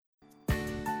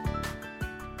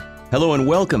Hello and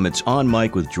welcome. It's On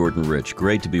Mic with Jordan Rich.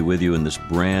 Great to be with you in this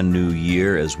brand new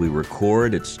year as we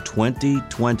record. It's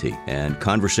 2020 and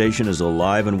conversation is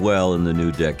alive and well in the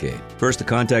new decade. First, the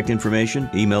contact information,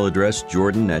 email address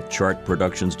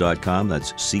jordan@chartproductions.com.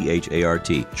 That's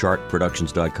C-H-A-R-T,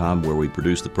 chartproductions.com, where we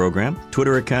produce the program.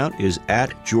 Twitter account is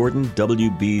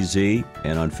 @JordanWBZ,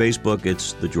 and on Facebook,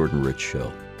 it's The Jordan Rich Show.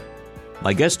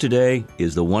 My guest today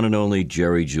is the one and only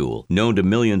Geri Jewell. Known to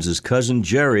millions as Cousin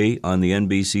Geri on the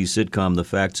NBC sitcom The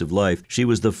Facts of Life, she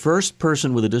was the first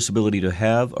person with a disability to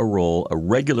have a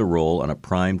regular role on a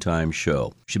primetime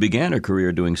show. She began her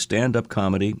career doing stand-up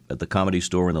comedy at the Comedy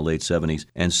Store in the late 70s,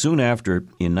 and soon after,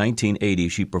 in 1980,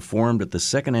 she performed at the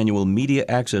second annual Media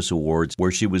Access Awards,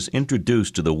 where she was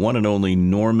introduced to the one and only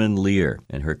Norman Lear,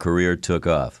 and her career took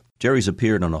off. Geri's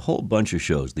appeared on a whole bunch of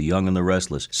shows, The Young and the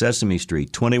Restless, Sesame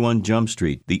Street, 21 Jump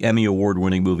Street, the Emmy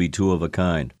Award-winning movie Two of a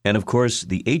Kind, and of course,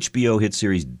 the HBO hit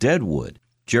series Deadwood.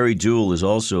 Geri Jewell is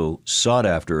also sought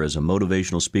after as a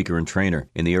motivational speaker and trainer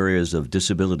in the areas of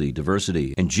disability,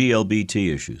 diversity, and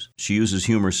GLBT issues. She uses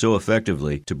humor so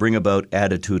effectively to bring about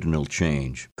attitudinal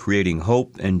change, creating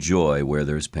hope and joy where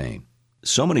there's pain.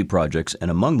 So many projects,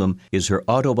 and among them is her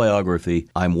autobiography,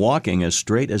 I'm Walking as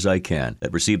Straight as I Can,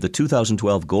 that received the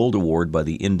 2012 Gold Award by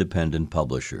the Independent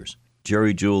Publishers.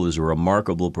 Geri Jewell is a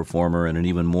remarkable performer and an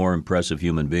even more impressive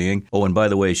human being. Oh, and by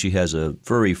the way, she has a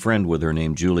furry friend with her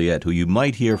named Juliet, who you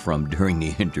might hear from during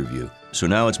the interview. So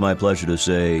now it's my pleasure to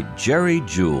say, Geri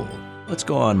Jewell. Let's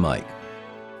go on, Mike.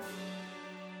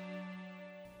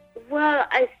 Well,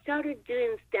 I started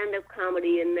doing stand-up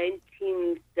comedy in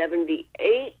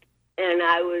 1978. And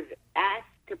I was asked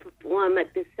to perform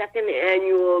at the second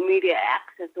annual Media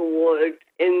Access Awards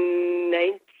in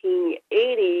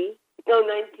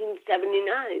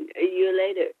 1979, a year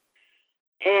later.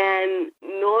 And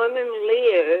Norman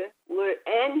Lear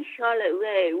and Charlotte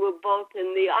Rae were both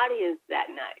in the audience that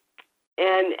night.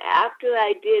 And after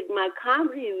I did my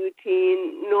comedy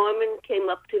routine, Norman came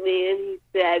up to me and he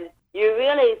said, "You're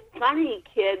really funny,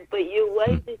 kid, but you're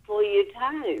way before your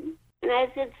time." And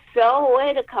I said, "So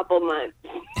wait a couple months."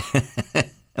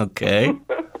 Okay.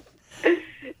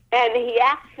 And he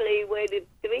actually waited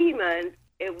 3 months.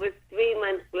 It was 3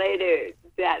 months later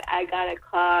that I got a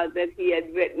call that he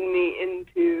had written me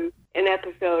into an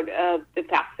episode of The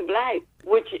Facts of Life,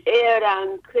 which aired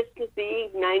on Christmas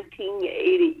Eve,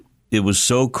 1980. It was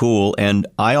so cool, and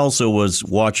I also was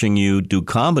watching you do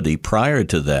comedy prior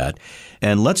to that.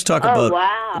 And let's talk about...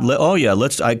 Wow. Oh, yeah,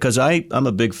 because I'm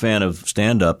a big fan of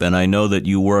stand-up, and I know that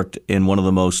you worked in one of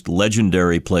the most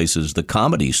legendary places, the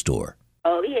Comedy Store.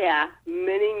 Oh, yeah.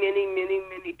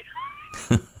 Many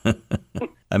times.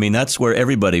 I mean, that's where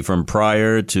everybody from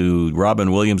Pryor to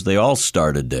Robin Williams, they all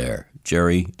started there.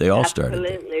 Geri, they all started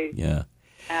there. Absolutely. Yeah.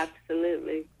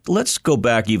 Absolutely. Let's go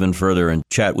back even further and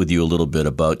chat with you a little bit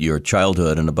about your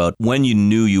childhood and about when you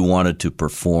knew you wanted to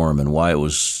perform and why it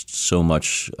was so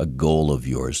much a goal of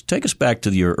yours. Take us back to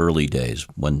your early days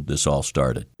when this all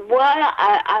started. Well,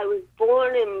 I was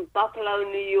born in Buffalo,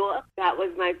 New York. That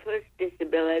was my first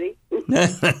disability.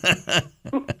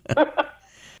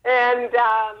 And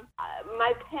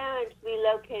my parents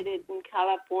relocated in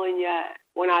California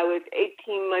when I was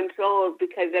 18 months old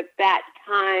because at that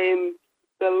time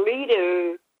the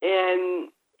leader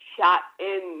in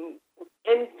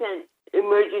infant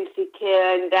emergency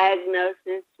care and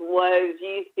diagnosis was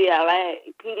UCLA,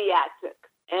 pediatrics.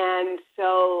 And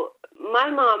so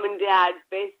my mom and dad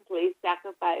basically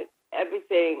sacrificed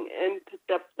everything and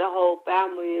picked up the whole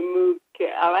family and moved to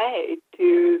LA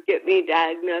to get me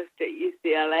diagnosed at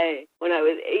UCLA when I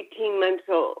was 18 months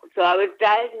old. So I was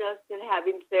diagnosed with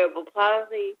having cerebral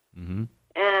palsy. Mm-hmm.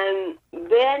 And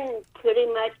then pretty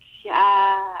much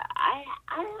I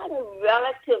had a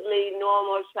relatively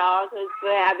normal childhood for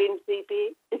having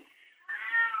CP.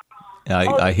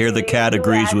 I hear the cat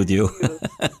agrees with you.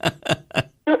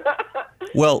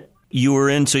 Well, you're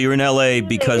in L.A.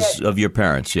 because of your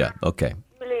parents, yeah, okay.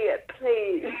 Juliet,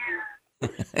 please.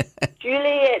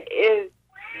 Juliet is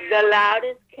the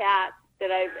loudest cat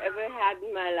that I've ever had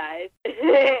in my life.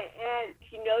 And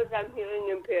she knows I'm hearing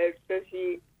impaired, so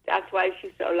that's why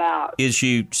she's so loud. Is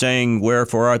she saying,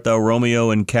 "Wherefore art thou, Romeo,"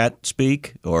 in cat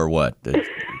speak, or what?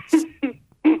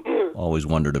 Always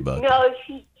wondered about that. No,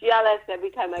 she's jealous every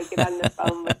time I get on the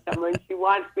phone with someone. She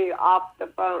wants me off the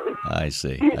phone. I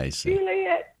see.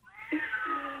 Juliet.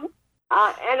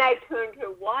 And I turned her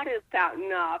water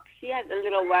fountain off. She has a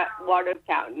little water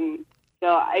fountain. So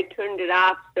I turned it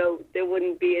off so there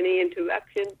wouldn't be any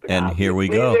interruptions. And here we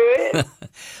go.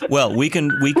 Well, we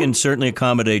can certainly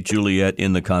accommodate Juliet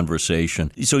in the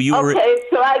conversation. So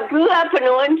so I grew up in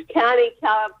Orange County,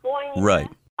 California. Right.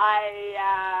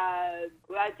 I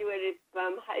graduated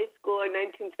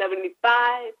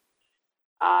 1975.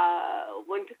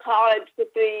 Went to college for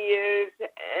 3 years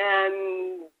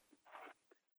and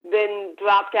then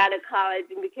dropped out of college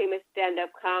and became a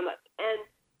stand-up comic. And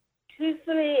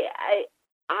truthfully,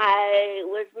 I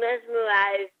was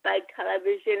mesmerized by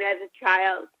television as a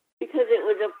child because it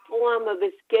was a form of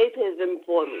escapism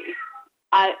for me.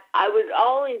 I was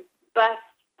always bused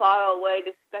far away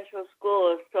to special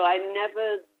schools, so I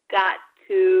never got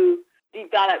to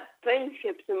develop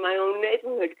friendships in my own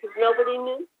neighborhood because nobody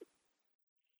knew.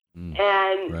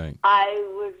 And right. I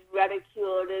was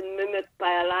ridiculed and mimicked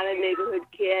by a lot of neighborhood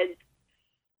kids.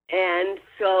 And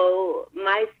so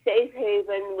my safe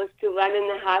haven was to run in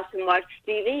the house and watch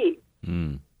TV.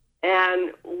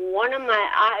 And one of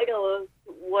my idols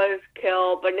was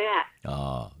Carol Burnett.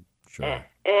 Oh, sure. And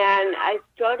I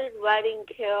started writing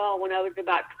Carol when I was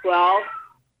about 12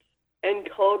 and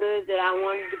told her that I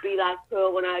wanted to be like her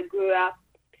when I grew up.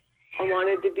 I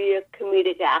wanted to be a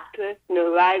comedic actress and a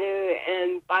writer.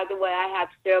 And by the way, I have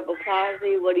cerebral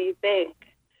palsy. What do you think?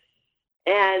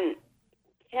 And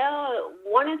Carol,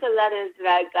 one of the letters that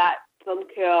I got from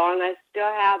Carol, and I still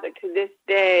have it to this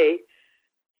day,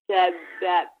 said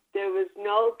that there was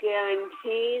no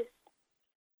guarantees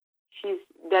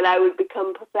that I would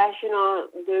become professional.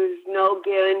 There's no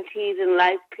guarantees in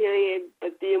life, period.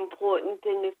 But the important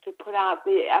thing is to put out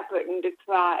the effort and to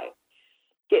try.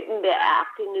 Get into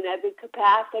acting in every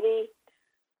capacity.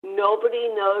 Nobody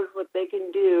knows what they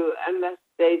can do unless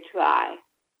they try.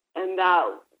 And that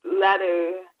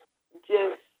letter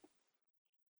just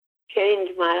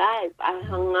changed my life. I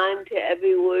hung on to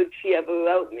every word she ever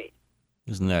wrote me.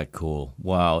 Isn't that cool?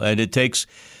 Wow. And it takes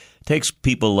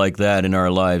people like that in our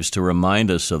lives to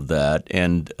remind us of that.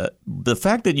 And the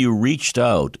fact that you reached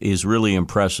out is really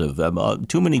impressive.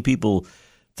 Too many people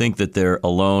think that they're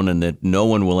alone and that no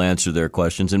one will answer their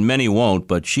questions, and many won't,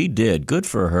 but she did. Good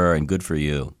for her and good for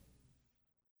you.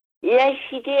 Yes,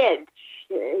 she did.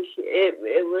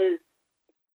 It was,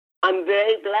 I'm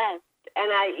very blessed.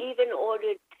 And I even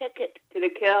ordered tickets to the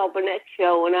Carol Burnett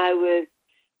show when I was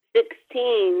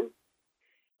 16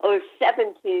 or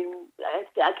 17.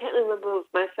 I can't remember if it was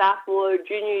my sophomore or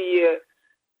junior year,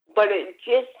 but it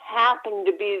just happened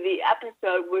to be the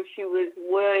episode where she was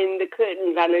wearing the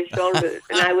curtains on her shoulders,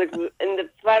 and I was in the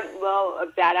front row of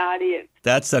that audience.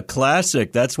 That's a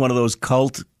classic. That's one of those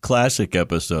cult classic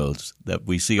episodes that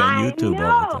we see on YouTube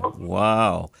all the time.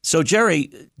 Wow. So,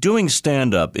 Jerry, doing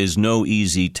stand-up is no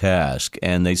easy task,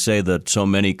 and they say that so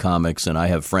many comics, and I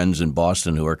have friends in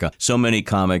Boston who are, so many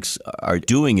comics are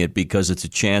doing it because it's a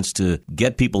chance to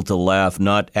get people to laugh,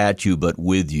 not at you, but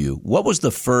with you. What was the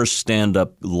first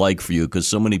stand-up like for you? Because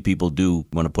so many people do,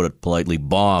 want to put it politely,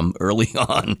 bomb early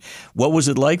on. What was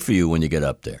it like for you when you get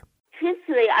up there?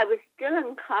 Truthfully, I was still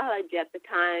in college at the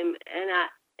time, and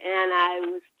I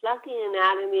was flunking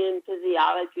anatomy and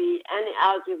physiology and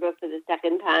algebra for the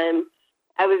second time.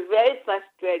 I was very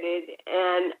frustrated,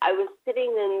 and I was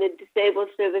sitting in the disabled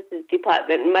services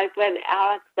department. And my friend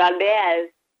Alex Valdez,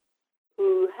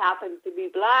 who happens to be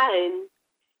blind,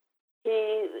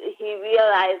 he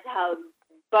realized how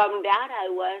bummed out I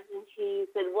was, and he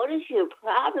said, "What is your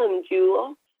problem,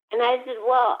 Jewel?" And I said,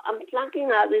 "Well, I'm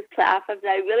flunking all these classes.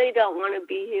 I really don't want to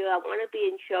be here. I want to be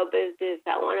in show business.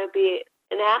 I want to be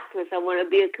an actress. I want to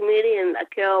be a comedian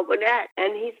like Carol Burnett."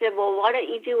 And he said, "Well, why don't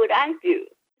you do what I do?"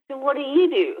 I said, "What do you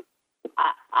do?"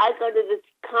 I go to this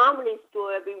comedy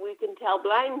store every week and tell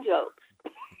blind jokes.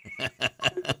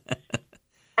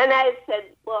 And I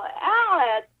said, "Well,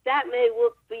 Alex, that may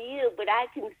work for you, but I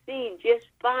can see just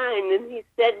fine." And he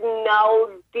said,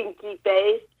 "No, dinky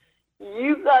face.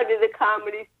 You go to the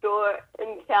comedy store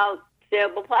and tell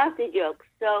cerebral palsy jokes."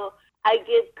 So I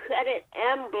give credit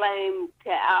and blame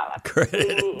to Alex for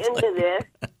being into this.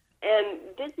 And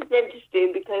this is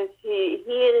interesting because he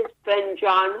and his friend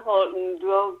John Holton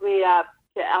drove me up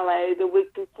to L.A. the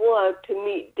week before to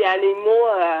meet Danny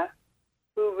Moore,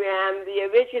 who ran the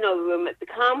original room at the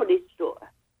Comedy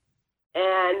Store.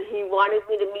 And he wanted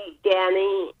me to meet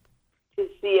Danny to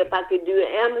see if I could do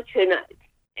amateur nights.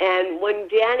 And when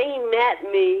Danny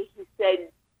met me, he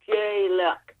said, "Jerry,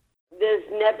 look, there's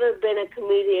never been a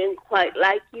comedian quite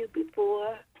like you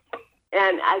before.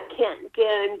 And I can't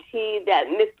guarantee that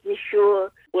Mr.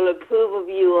 Shore will approve of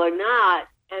you or not.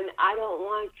 And I don't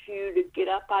want you to get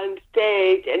up on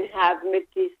stage and have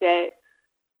Mitzi say,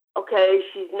 'Okay,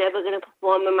 she's never going to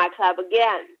perform in my club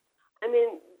again.'" I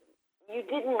mean, you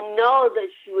didn't know that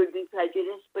she would be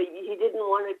prejudiced, but he didn't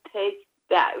want to take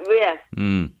that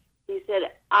risk. He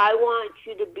said, "I want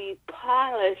you to be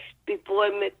polished before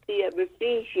Mitzi ever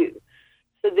sees you.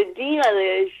 So the deal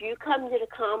is you come to the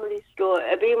Comedy Store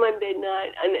every Monday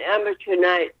night, an amateur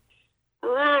night,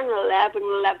 around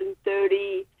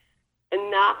 11:30,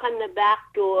 and knock on the back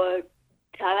door,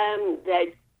 tell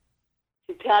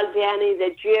Danny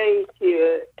that Jerry's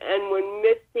here, and when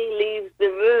Mitzi leaves the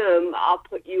room, I'll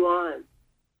put you on.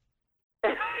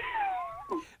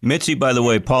 Mitzi, by the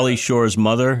way, Pauly Shore's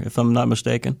mother, if I'm not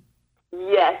mistaken?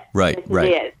 Yes. Right, yes, right.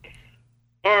 Yes.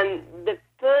 And the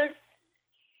first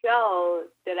show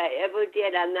that I ever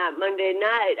did on that Monday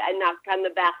night, I knocked on the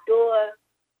back door.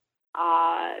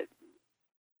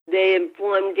 They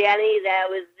informed Danny that I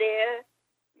was there.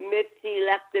 Mitzi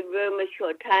left the room a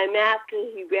short time after.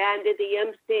 He ran to the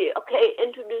MC. Okay,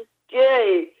 introduce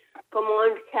Jerry from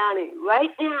Orange County.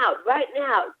 Right now.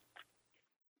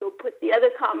 So put the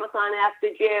other comic on after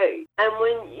Jerry. And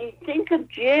when you think of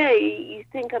Jerry, you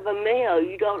think of a male.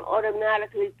 You don't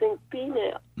automatically think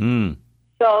female.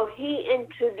 So he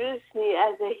introduced me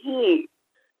as a he.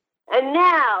 And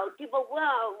now, give a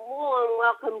warm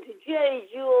welcome to Jerry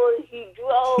Jewell. He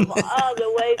drove all the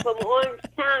way from Orange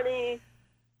County.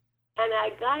 And I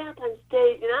got up on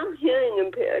stage, and I'm hearing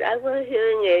impaired. I wear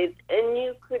hearing aids, and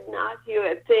you could not hear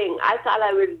a thing. I thought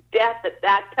I was deaf at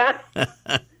that time.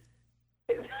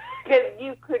 Because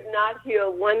you could not hear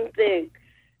one thing.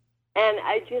 And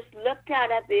I just looked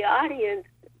out at the audience,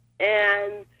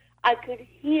 and I could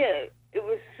hear. It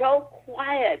was so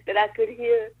quiet that I could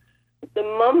hear the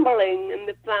mumbling in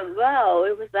the front row.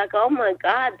 It was like, oh, my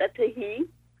God, that's a he?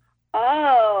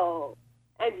 Oh.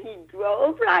 And he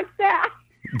drove like that.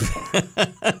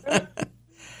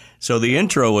 So the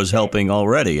intro was helping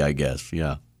already, I guess,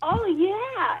 yeah. Oh,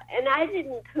 yeah. And I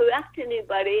didn't correct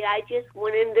anybody. I just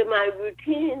went into my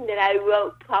routine that I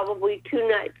wrote probably 2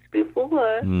 nights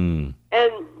before. And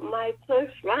my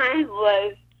first line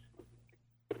was,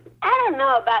 I don't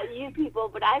know about you people,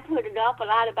 but I've heard an awful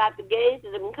lot about the gays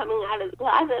that have been coming out of the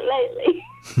closet lately.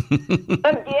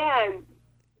 Again,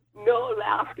 no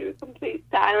laughter, complete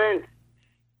silence.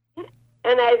 And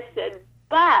I said,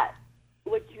 but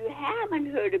what you haven't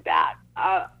heard about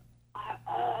are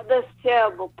those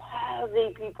terrible,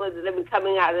 palsy people that have been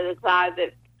coming out of the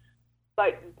closet.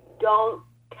 But don't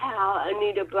tell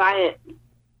Anita Bryant.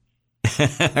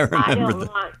 I remember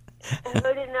that. Want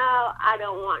her to know. I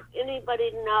don't want anybody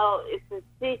to know. It's a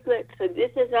secret, so this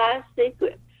is our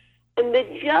secret. And the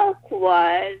joke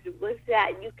was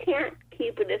that you can't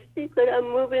keep it a secret. I'm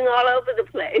moving all over the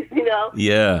place, you know?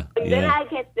 Yeah. And then I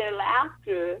get their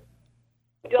laughter.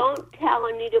 Don't tell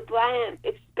Anita Bryant,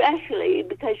 especially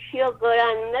because she'll go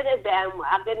on another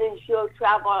bandwagon and she'll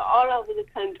travel all over the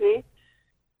country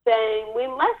saying, we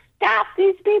must stop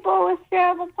these people with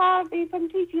cerebral palsy from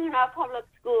teaching in our public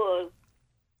schools.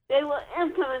 They will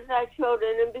influence our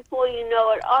children, and before you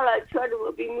know it, all our children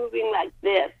will be moving like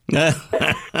this.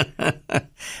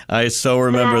 I so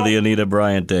remember the Anita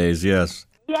Bryant days, yes.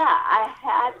 Yeah, I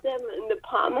had them in the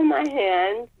palm of my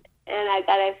hand, and I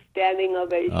got a standing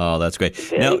ovation. Oh, that's great.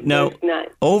 Now,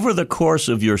 over the course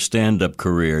of your stand-up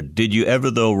career, did you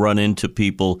ever, though, run into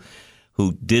people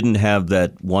who didn't have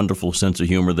that wonderful sense of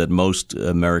humor that most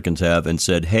Americans have and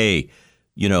said, hey,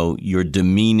 you know, you're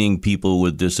demeaning people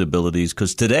with disabilities?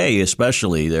 Because today,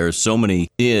 especially, there are so many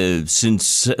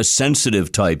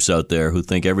sensitive types out there who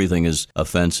think everything is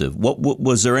offensive.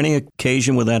 Was there any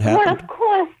occasion when that happened? Well, of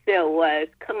course there was.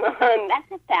 Come on,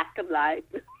 that's a fact of life.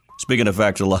 Speaking of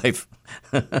facts of life.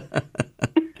 Yeah,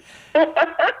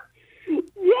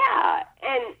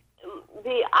 and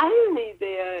the irony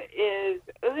there is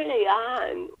early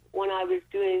on when I was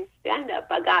doing stand-up,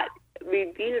 I got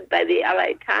reviewed by the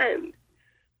LA Times,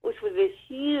 which was a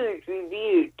huge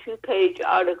review, 2-page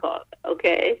article,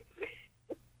 okay?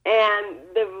 And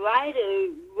the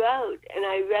writer wrote, and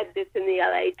I read this in the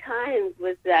LA Times,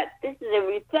 was that this is a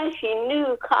refreshing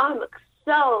new comic,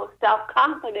 so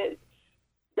self-confident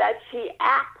that she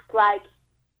acts like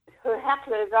her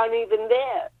hecklers aren't even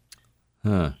there.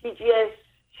 Huh. She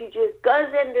just goes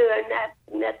into her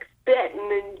next bit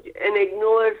and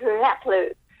ignores her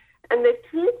hecklers. And the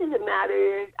truth of the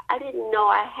matter is, I didn't know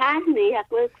I had any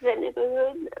hecklers because I never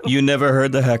heard them. You never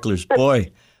heard the hecklers.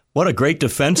 Boy, what a great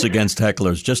defense against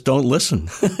hecklers. Just don't listen.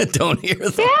 Don't hear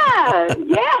them. Yeah.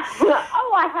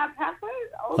 Oh, I have hecklers?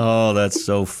 Oh, that's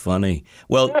so funny.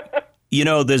 Well, you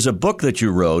know, there's a book that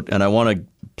you wrote, and I want to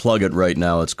plug it right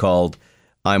now. It's called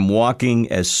I'm Walking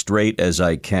as Straight as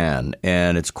I Can,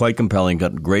 and it's quite compelling,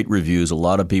 got great reviews. A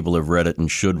lot of people have read it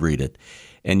and should read it.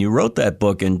 And you wrote that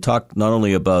book and talked not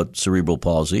only about cerebral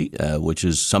palsy, which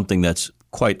is something that's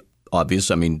quite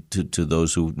obvious, I mean, to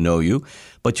those who know you,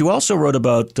 but you also wrote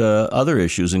about other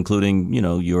issues, including, you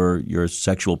know, your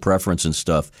sexual preference and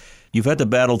stuff. You've had to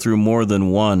battle through more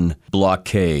than one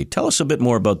blockade. Tell us a bit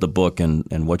more about the book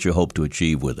and what you hope to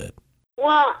achieve with it.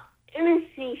 Well, in a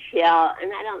seashell,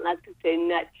 and I don't like to say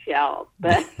nutshell,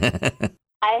 but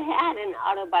I had an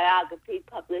autobiography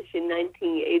published in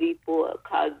 1984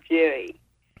 called Jerry.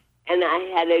 And I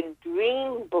had a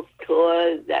dream book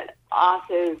tour that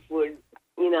authors would,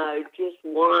 just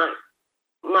want.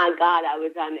 My God, I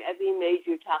was on every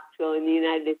major talk show in the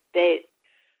United States.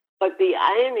 But the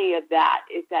irony of that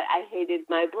is that I hated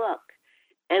my book.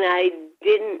 And I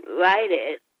didn't write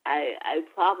it. I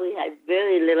probably had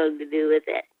very little to do with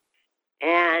it.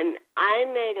 And I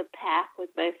made a pact with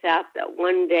myself that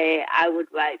one day I would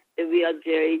write the real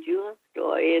Jerry Jewell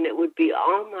story, and it would be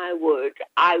all my words.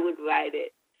 I would write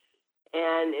it.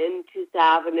 And in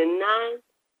 2009,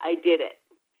 I did it.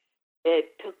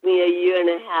 It took me a year and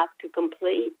a half to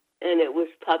complete, and it was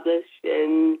published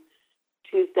in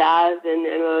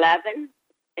 2011.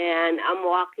 And I'm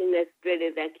walking as straight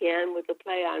as I can with a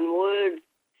play on words.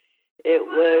 It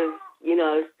was,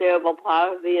 cerebral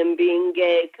palsy and being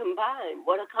gay combined.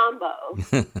 What a combo.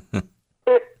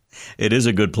 It is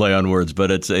a good play on words,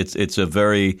 but it's a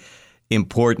very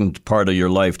important part of your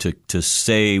life to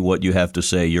say what you have to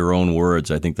say, your own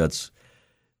words. I think that's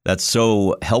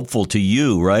so helpful to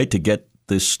you, right? To get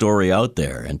this story out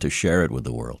there and to share it with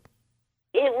the world.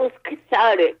 It was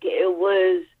cathartic. It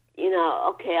was,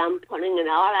 okay, I'm putting it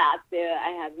all out there.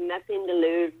 I have nothing to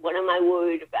lose. What am I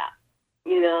worried about?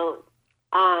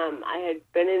 I had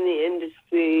been in the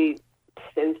industry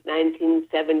since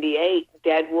 1978.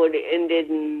 Deadwood ended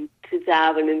in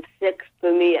 2006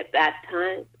 for me at that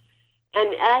time.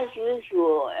 And as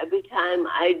usual, every time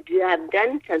I have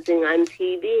done something on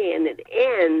TV and it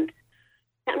ends,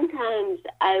 sometimes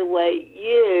I wait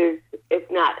years, if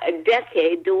not a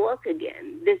decade, to work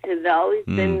again. This has always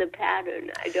been the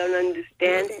pattern. I don't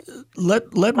understand it. But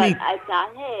I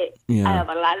thought, hey, I have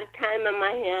a lot of time on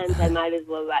my hands. I might as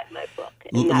well write my book.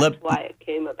 And that's why it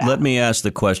came about. Let me ask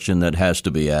the question that has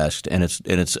to be asked, and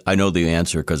it's I know the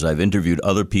answer because I've interviewed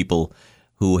other people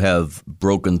who have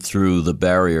broken through the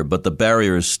barrier, but the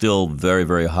barrier is still very,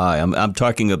 very high. I'm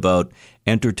talking about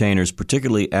entertainers,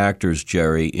 particularly actors,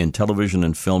 Jerry, in television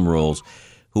and film roles,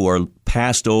 who are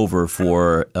passed over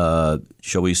for,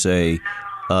 shall we say,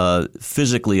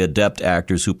 physically adept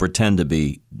actors who pretend to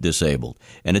be disabled,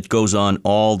 and it goes on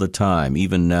all the time,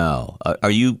 even now. Are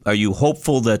you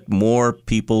hopeful that more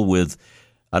people with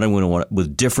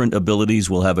different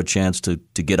abilities will have a chance to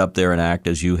get up there and act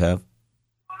as you have?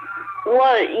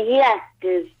 Well, yes,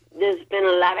 there's been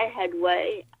a lot of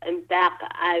headway. In fact,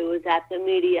 I was at the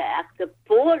the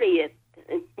 40th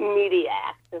Media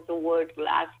Access Awards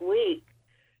last week.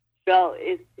 So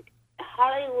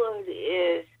Hollywood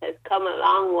has come a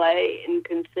long way in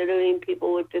considering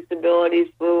people with disabilities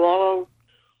for roles,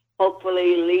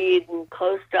 hopefully lead and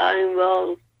co-starring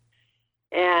roles.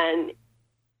 And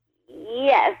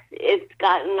yes, it's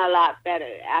gotten a lot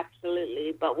better,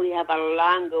 absolutely, but we have a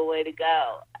longer way to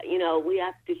go. We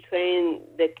have to train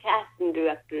the casting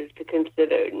directors to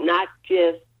consider, not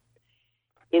just,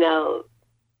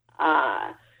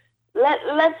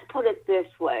 let's put it this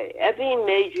way. Every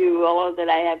major role that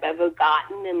I have ever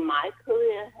gotten in my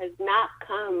career has not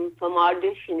come from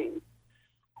auditioning.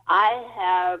 I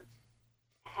have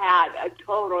had a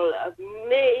total of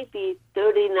maybe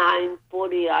 39,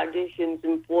 40 auditions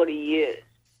in 40 years.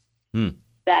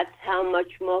 That's how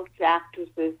much most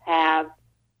actresses have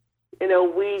in a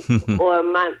week or a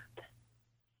month.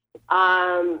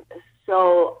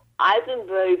 So I've been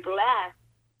very blessed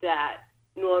that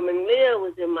Norman Lear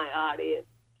was in my audience.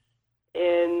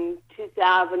 In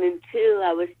 2002,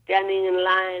 I was standing in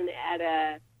line at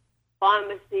a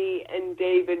pharmacy, and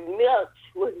David Milch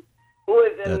was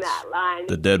in that line.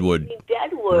 The Deadwood.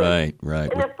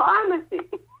 Right. In a pharmacy.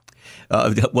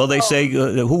 Well, they say,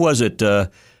 who was it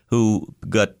who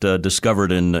got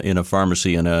discovered in a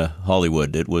pharmacy in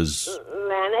Hollywood? It was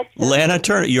Lana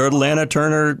Turner. You're Lana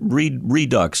Turner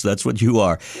Redux. That's what you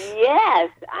are.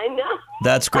 Yes, I know.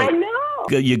 That's great. I know.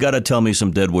 You got to tell me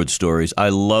some Deadwood stories. I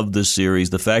love this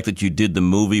series. The fact that you did the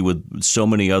movie with so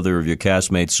many other of your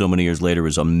castmates so many years later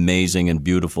is amazing and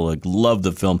beautiful. I love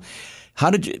the film. How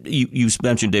did you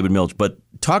mentioned David Milch, but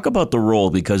talk about the role,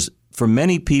 because for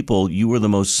many people, you were the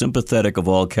most sympathetic of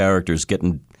all characters,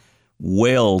 getting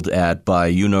wailed at by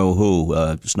you-know-who,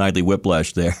 Snidely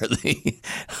Whiplash there,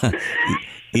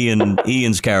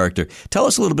 Ian's character. Tell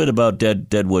us a little bit about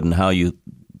Deadwood and how you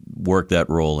worked that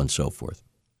role and so forth.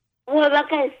 Well,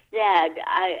 like I said,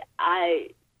 I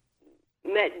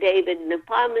met David in the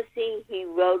pharmacy. He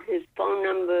wrote his phone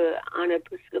number on a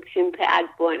prescription pad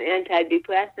for an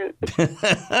antidepressant.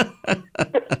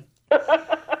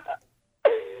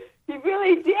 He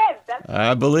really did.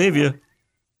 I believe you.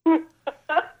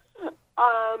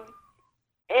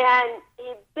 And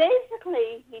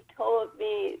he told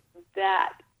me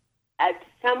that at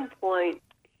some point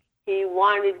he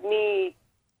wanted me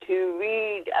to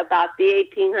read about the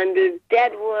 1800s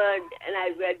Deadwood, and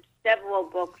I read several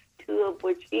books, two of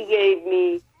which he gave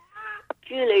me.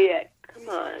 Juliet, come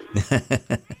on.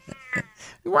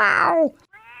 Wow.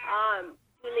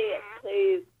 Juliet,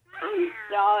 please. I'm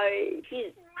sorry.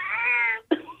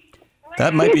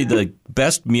 That might be the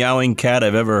best meowing cat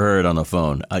I've ever heard on the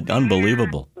phone.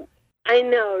 Unbelievable. I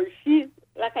know. She's,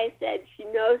 like I said, she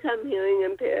knows I'm hearing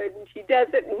impaired, and she does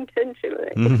it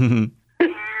intentionally.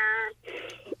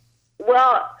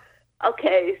 Well,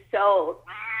 okay, so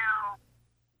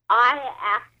I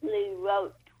actually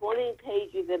wrote 20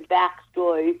 pages of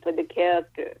backstory for the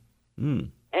character.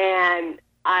 And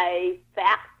I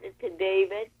faxed it to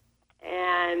David,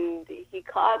 and he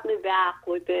called me back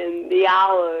within the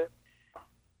hour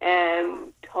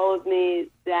and told me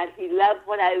that he loved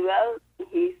what I wrote.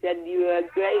 He said, "You're a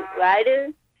great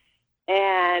writer,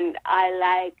 and I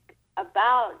like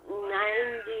about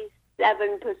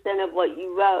 97% of what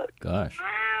you wrote." Gosh.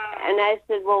 And I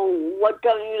said, "Well, what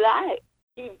don't you like?"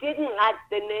 He didn't like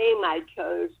the name I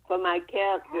chose for my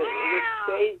character. It was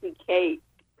Crazy Kate.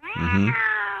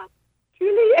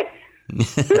 Juliet.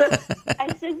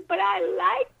 I said, "But I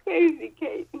like Crazy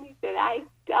Kate." And he said, "I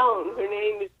don't. Her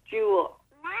name is Jewel."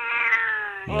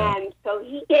 Yeah. And so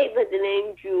he gave her the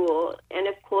name Jewel. And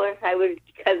of course, I was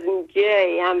Cousin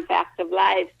Jerry. I'm Fact of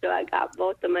Life, so I got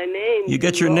both of my names. You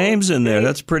get your names in there.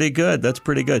 That's pretty good. That's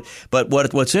pretty good. But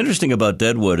what's interesting about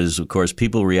Deadwood is, of course,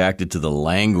 people reacted to the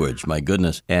language. My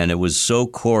goodness. And it was so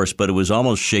coarse, but it was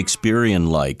almost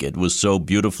Shakespearean-like. It was so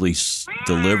beautifully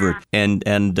delivered. And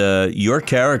your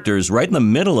character is right in the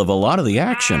middle of a lot of the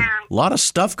action. A lot of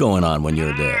stuff going on when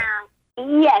you're there.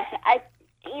 Yes,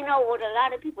 you know, what a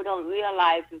lot of people don't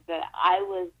realize is that I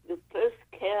was the first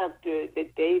character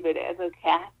that David ever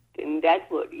cast in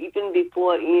Deadwood, even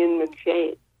before Ian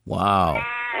McShane. Wow.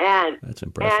 And that's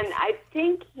impressive. And I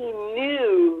think he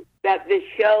knew that the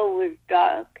show was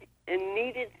dark and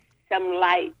needed some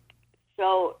light.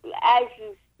 So, as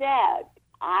you said,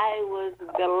 I was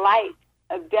the light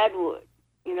of Deadwood.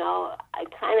 You know, I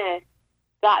kind of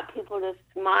got people to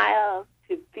smile,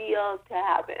 to feel, to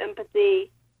have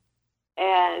empathy.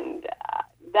 And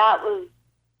that was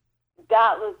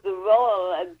the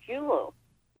role of Jewel.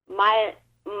 My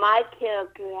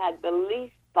character had the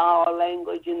least foul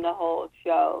language in the whole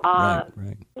show.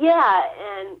 Right. Yeah,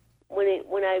 and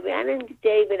when I ran into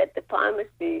David at the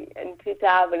pharmacy in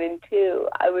 2002,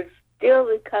 I was still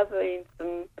recovering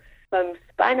from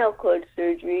spinal cord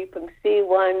surgery from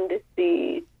C1 to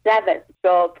C7,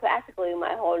 so practically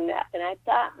my whole neck. And I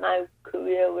thought my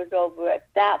career was over at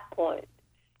that point.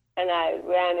 And I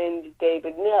ran into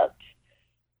David Milch.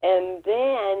 And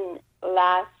then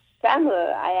last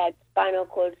summer, I had spinal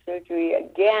cord surgery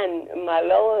again in my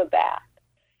lower back.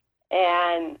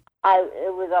 And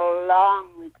it was a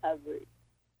long recovery.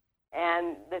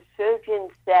 And the surgeon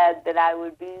said that I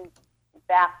would be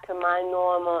back to my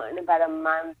normal in about a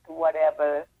month,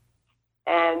 whatever.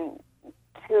 And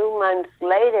 2 months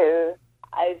later,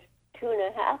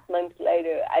 2.5 months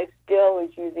later, I still was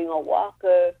using a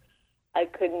walker. I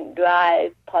couldn't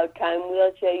drive, part-time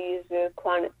wheelchair user,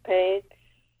 chronic pain.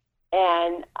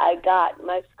 And I got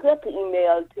my script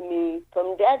emailed to me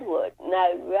from Deadwood, and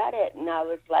I read it, and I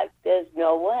was like, there's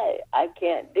no way. I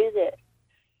can't do this.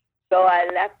 So I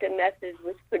left a message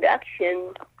with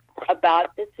production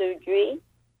about the surgery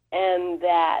and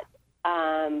that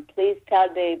please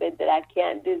tell David that I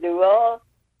can't do the role,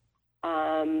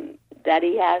 that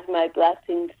he has my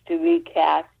blessings to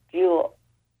recast Jewel.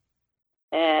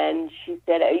 And she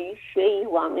said, "Are you sure you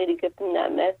want me to give him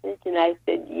that message?" And I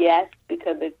said, "Yes,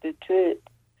 because it's the truth."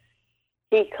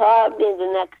 He called me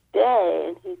the next day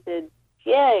and he said,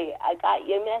 "Jerry, I got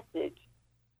your message."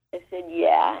 I said,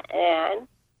 "Yeah, and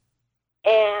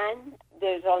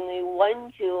there's only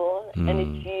one Jewel, and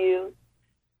it's you.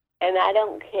 And I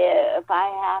don't care if I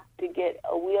have to get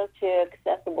a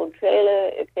wheelchair-accessible trailer,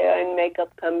 if hair and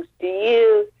makeup comes to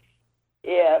you,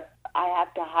 if I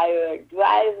have to hire a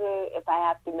driver, if I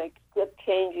have to make script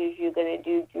changes, you're going to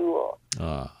do Jewel."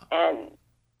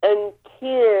 And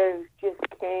tears just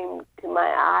came to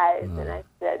my eyes, and I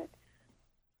said,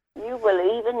 "You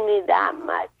believe in me that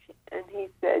much?" And he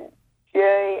said,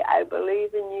 "Jerry, I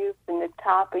believe in you from the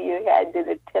top of your head to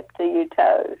the tips of your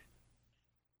toes."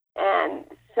 And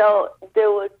so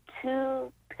there were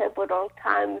two pivotal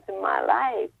times in my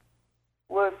life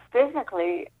where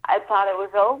physically I thought it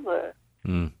was over.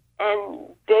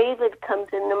 And David comes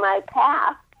into my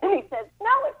path, and he says,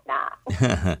 "No, it's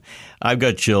not." I've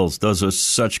got chills. Those are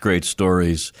such great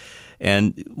stories.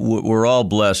 And we're all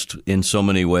blessed in so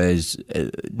many ways.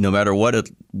 No matter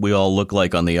what we all look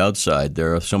like on the outside,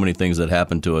 there are so many things that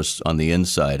happen to us on the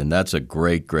inside. And that's a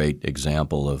great, great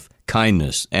example of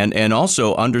kindness. And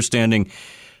also understanding,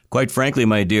 quite frankly,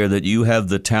 my dear, that you have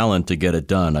the talent to get it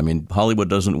done. I mean, Hollywood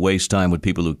doesn't waste time with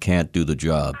people who can't do the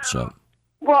job. So.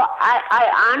 Well,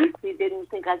 I honestly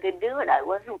didn't think I could do it. I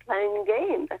wasn't playing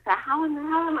games. I said, how in the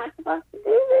hell am I supposed to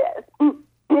do this?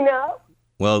 You know?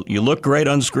 Well, you look great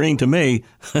on screen to me.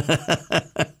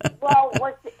 Well,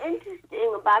 what's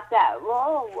interesting about that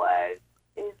role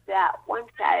is that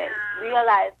once I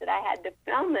realized that I had to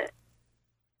film it,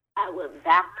 I went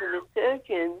back to the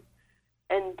surgeon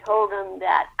and told him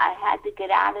that I had to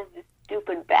get out of this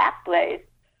stupid back brace,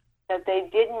 that they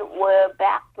didn't wear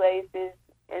back braces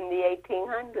in the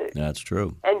 1800s. That's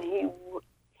true. And he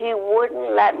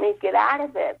wouldn't let me get out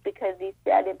of it because he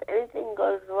said if anything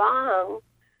goes wrong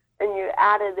and you're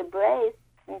out of the brace,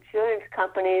 insurance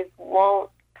companies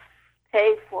won't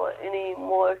pay for any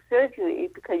more surgery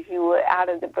because you were out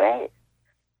of the brace.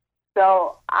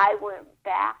 So I went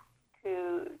back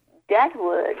to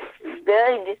Deadwood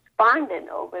very despondent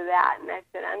over that, and I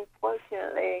said,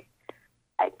 unfortunately,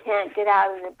 I can't get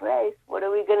out of the brace. What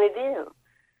are we going to do?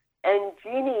 And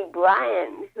Jeannie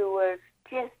Bryan, who was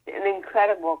just an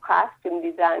incredible costume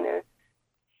designer,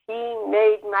 she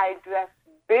made my dress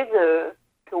bigger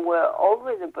to wear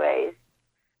over the brace,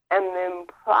 and then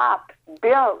props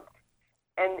built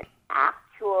an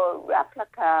actual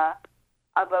replica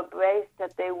of a brace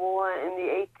that they wore in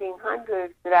the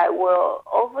 1800s that I wore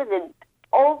over the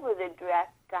dress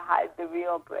to hide the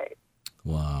real brace.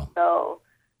 Wow. So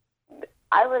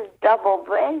I was double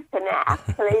braced, and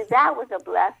actually that was a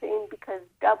blessing because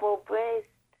double braced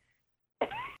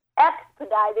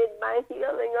expedited my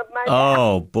healing of my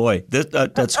Oh, boy.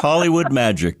 That's Hollywood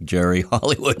magic, Jerry.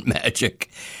 Hollywood magic.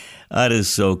 That is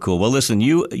so cool. Well, listen,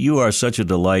 you are such a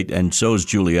delight, and so is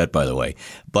Juliet, by the way.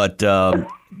 But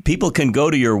people can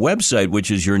go to your website, which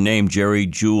is your name,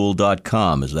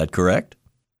 jerryjewell.com. Is that correct?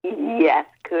 Yes,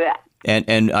 correct.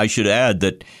 And I should add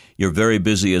that you're very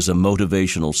busy as a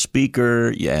motivational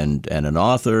speaker and an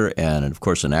author and, of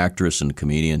course, an actress and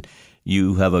comedian.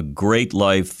 You have a great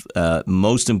life.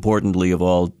 Most importantly of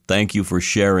all, thank you for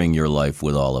sharing your life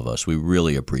with all of us. We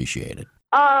really appreciate it.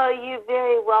 Oh, you're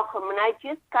very welcome. And I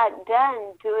just got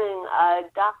done doing a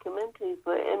documentary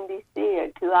for NBC,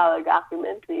 a 2-hour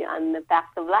documentary on the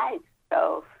facts of life.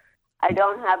 So I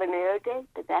don't have an air date,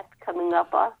 but that's coming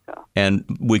up also. And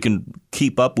we can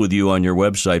keep up with you on your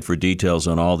website for details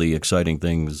on all the exciting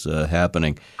things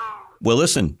happening. Well,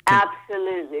 listen.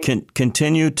 Absolutely.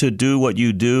 Continue to do what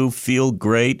you do. Feel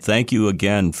great. Thank you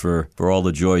again for all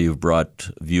the joy you've brought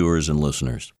viewers and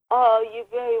listeners. Oh, you're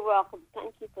very welcome.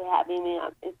 Thank you for having me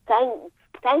on.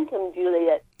 Thank him,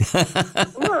 Juliet.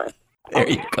 Come on. There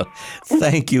you go.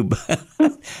 Thank you.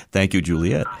 Thank you,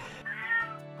 Juliet.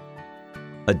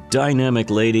 A dynamic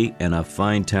lady and a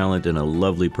fine talent and a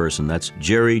lovely person. That's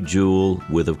Jerry Jewell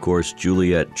with, of course,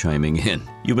 Juliet chiming in.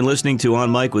 You've been listening to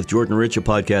On Mic with Jordan Rich, a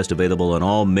podcast available on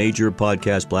all major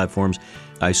podcast platforms.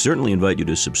 I certainly invite you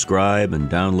to subscribe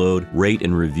and download, rate,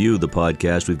 and review the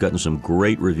podcast. We've gotten some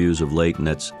great reviews of late, and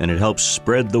it helps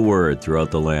spread the word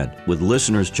throughout the land, with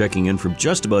listeners checking in from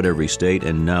just about every state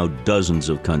and now dozens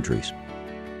of countries.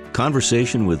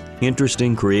 Conversation with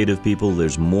interesting, creative people.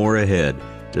 There's more ahead.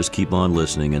 Just keep on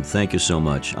listening, and thank you so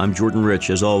much. I'm Jordan Rich.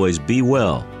 As always, be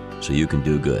well so you can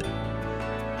do good.